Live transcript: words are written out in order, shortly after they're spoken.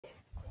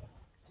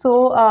So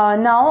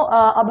now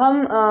अब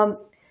हम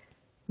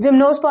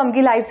gymnosperm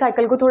की लाइफ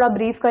साइकिल को थोड़ा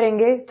ब्रीफ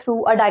करेंगे through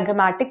a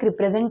diagrammatic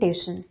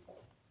representation.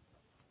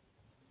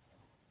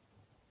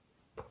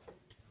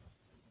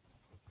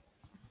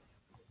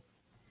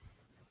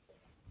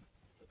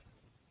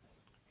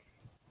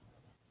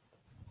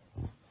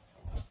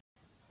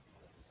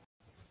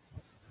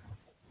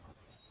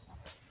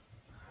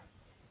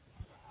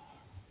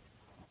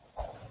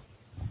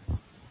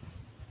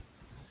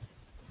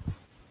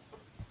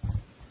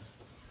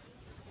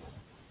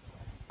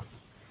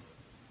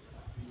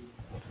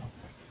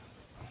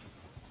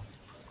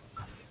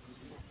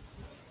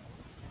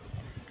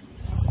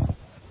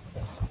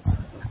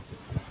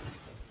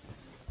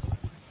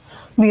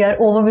 We are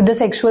over with the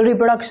sexual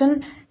reproduction.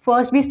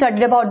 First we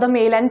studied about the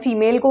male and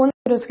female cone.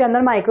 फिर उसके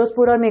अंदर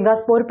माइक्रोस्पोर और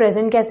मेगास्पोर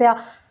प्रेजेंट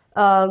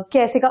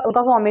कैसे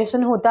का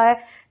फॉर्मेशन होता है.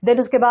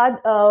 देन उसके बाद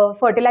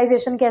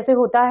फर्टिलाइजेशन कैसे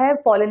होता है,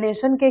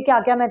 पॉलिनेशन के क्या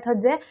क्या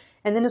मेथड्स हैं,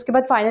 एंड देन उसके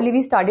बाद फाइनली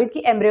वी स्टार्टेड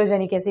कि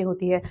एम्ब्रियोजेनी कैसे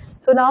होती है.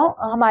 सो नाउ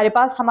हमारे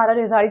पास हमारा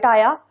रिजल्ट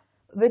आया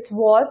which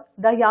was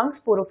the young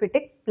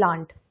sporophytic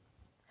plant.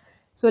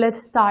 So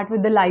let's start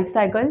with the life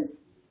cycle.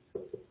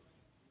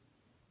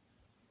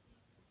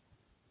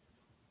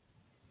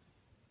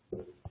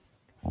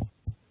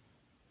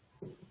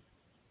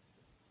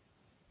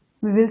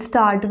 We will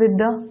start with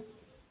the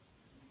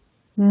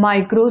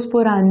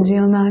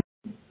microsporangium and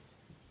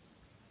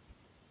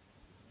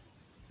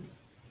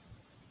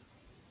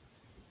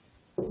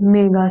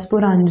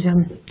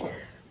मेगास्पोरांजियम.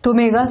 तो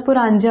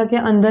मेगास्पोरांजिया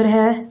के अंदर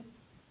है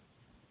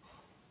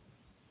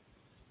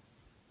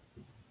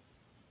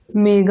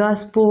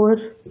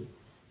मेगास्पोर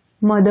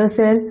मदर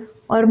सेल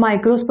और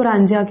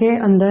माइक्रोस्पोरांजिया के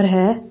अंदर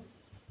है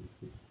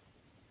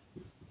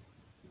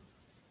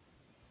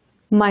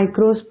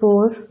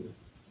microspore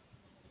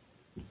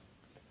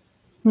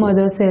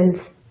mother cells.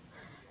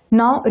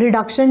 Now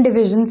reduction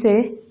division से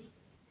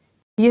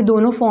ये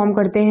दोनों फॉर्म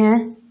करते हैं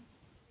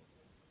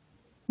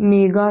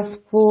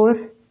मेगास्पोर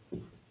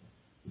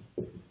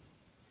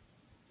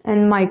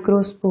एंड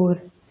माइक्रोस्पोर.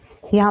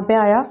 यहाँ पे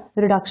आया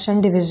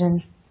reduction division,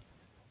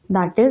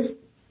 that is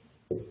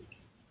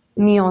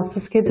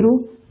meiosis के थ्रू.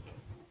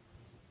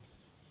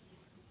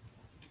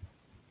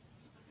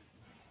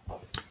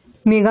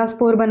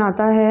 मेगास्पोर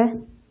बनाता है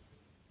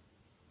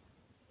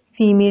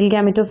फीमेल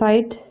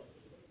गैमेटोफाइट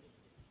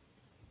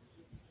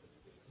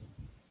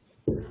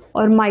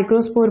और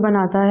माइक्रोस्पोर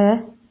बनाता है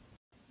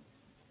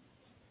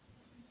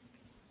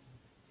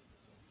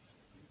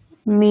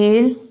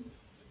male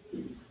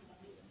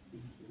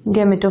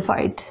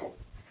gametophyte.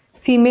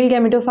 Female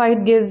gametophyte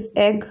gives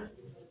egg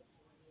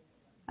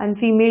and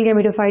female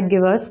gametophyte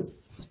give us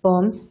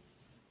sperms.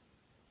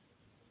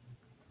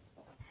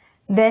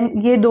 Then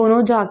ये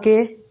दोनों जाके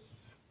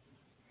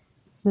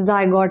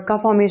जाइगोट का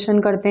फॉर्मेशन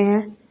करते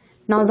हैं.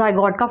 नाउ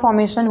जाइगोट का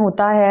फॉर्मेशन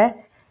होता है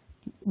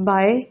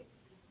बाय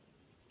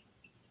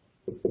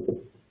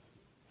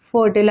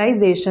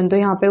फर्टिलाइजेशन. तो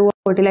यहाँ पे हुआ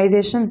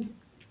फर्टिलाइजेशन,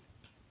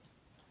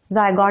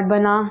 जाइगोट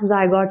बना,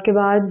 जाइगोट के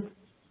बाद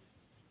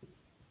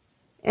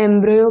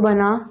एम्ब्रियो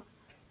बना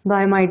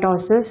बाय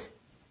माइटोसिस,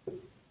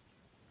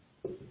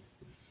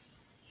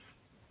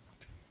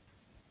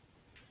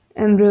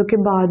 एम्ब्रियो के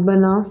बाद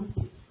बना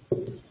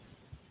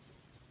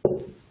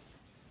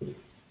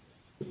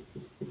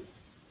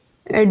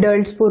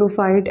एडल्ट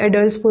स्पोरोफाइट.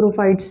 एडल्ट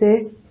स्पोरोफाइट से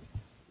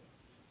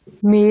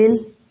mail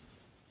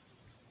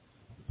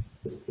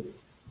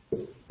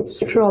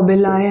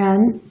strobili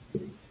and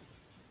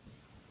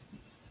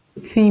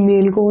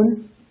female cone,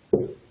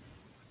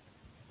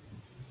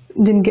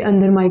 जिनके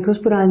अंदर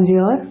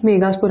माइक्रोस्पोरांजिया और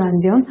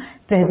मेगास्पोरांजियम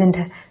प्रेजेंट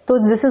है. तो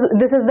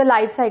this is the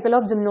life cycle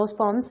of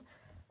gymnosperms.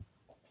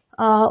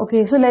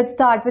 Okay, so let's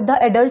start with the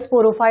adult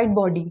sporophyte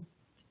body.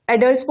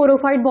 Adult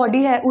sporophyte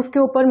body है, उसके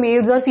ऊपर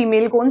मेल्स और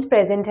फीमेल कोन्स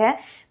प्रेजेंट है.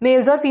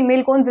 मेल्स और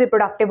फीमेल कोन्स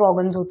रिप्रोडक्टिव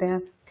ऑर्गन्स होते हैं.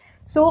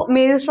 सो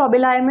मेल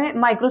स्ट्रोबिलाई में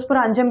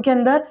माइक्रोस्पोरांजियम के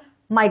अंदर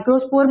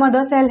माइक्रोस्पोर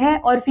मदर सेल है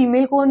और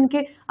फीमेल कोन के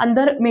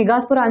अंदर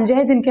मेगास्पोरांजिया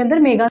है, जिनके अंदर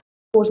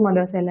मेगास्पोर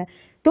मदर सेल है.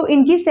 तो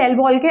इनकी सेल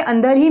वॉल के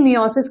अंदर ही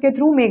मियोसिस के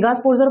थ्रू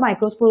मेगास्पोर्स और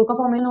माइक्रोस्पोर का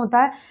फॉर्मेशन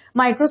होता है.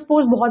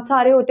 माइक्रोस्पोर्स बहुत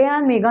सारे होते हैं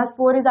एंड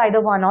मेगास्पोर इज आइदर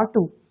 1 और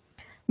 2.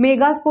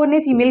 मेगास्पोर ने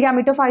फीमेल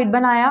गैमेटोफाइट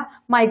बनाया,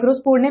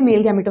 माइक्रोस्पोर ने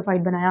मेल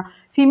गैमेटोफाइट बनाया.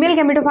 फीमेल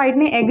गैमेटोफाइट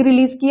ने एग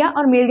रिलीज किया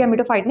और मेल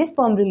गैमेटोफाइट ने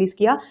स्पर्म रिलीज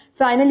किया.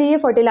 फाइनली ये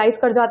फर्टिलाइज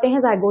कर जाते हैं,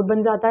 जाइगोट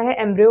बन जाता है,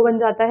 एम्ब्रियो बन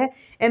जाता है,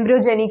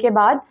 एम्ब्रियोजेनी के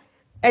बाद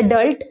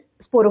एडल्ट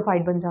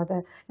स्पोरोफाइट बन जाता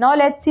है. नाउ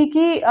लेट्स सी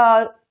कि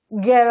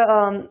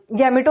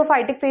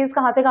गैमेटोफाइटिक फेज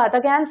कहाँ से कहाँ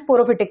तक है एंड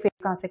स्पोरोफिटिक फेज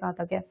कहाँ से कहाँ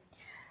तक है.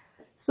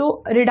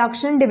 सो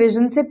रिडक्शन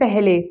डिवीजन से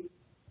पहले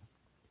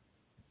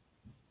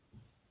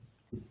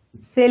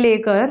से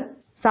लेकर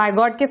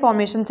जाइगोट के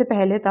फॉर्मेशन से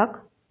पहले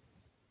तक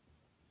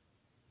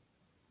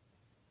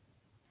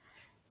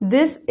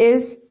this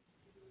is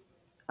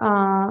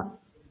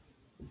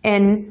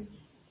n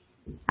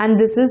and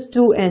this is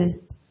 2n.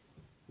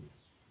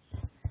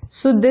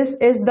 So this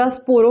is the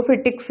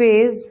sporophytic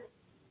phase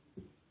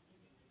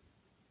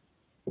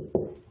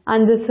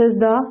and this is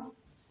the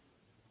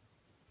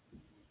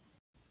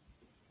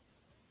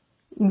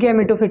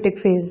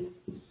gametophytic phase.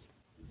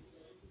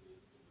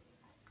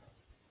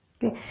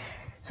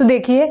 सो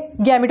देखिए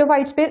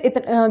गैमेटोफाइट फेज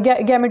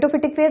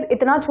गैमेटोफिटिक फेज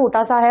इतना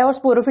छोटा सा है और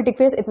स्पोरोफिटिक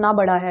फेज इतना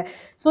बड़ा है.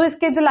 सो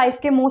इसके जो लाइफ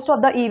के मोस्ट ऑफ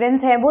द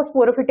इवेंट्स हैं वो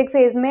स्पोरोफिटिक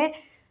फेज में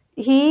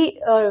ही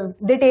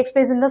दे takes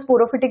place in the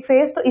sporophytic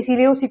phase, तो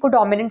इसीलिए उसी को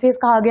डोमिनेंट फेज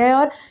कहा गया है.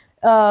 और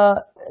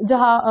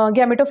जहाँ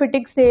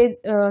गैमेटोफिटिक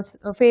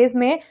फेज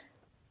में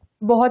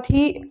बहुत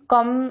ही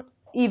कम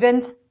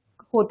इवेंट्स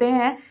होते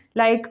हैं.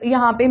 लाइक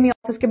यहाँ पे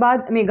मियोसिस के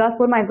बाद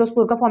मेगास्पोर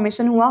माइक्रोस्पोर का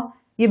फॉर्मेशन हुआ,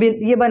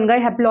 ये बन गए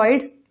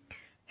हैप्लॉइड.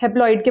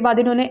 हैप्लॉइड के बाद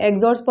इन्होंने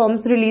एग्स और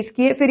स्पर्म्स रिलीज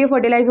किए, फिर ये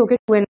फर्टिलाइज होकर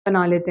 2n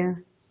बना लेते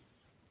हैं,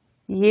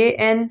 ये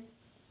n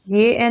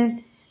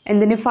and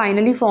then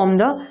finally form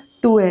the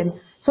 2n.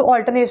 So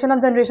alternation of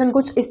generation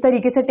कुछ इस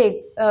तरीके से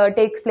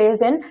takes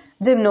place in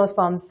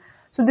gymnosperms.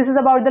 So this is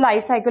about the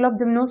life cycle of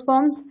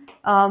gymnosperms.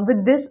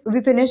 With this,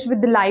 we finish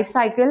with the life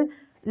cycle.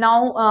 Now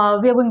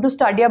we are going to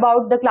study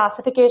about the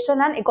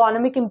classification and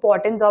economic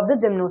importance of the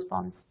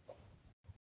gymnosperms.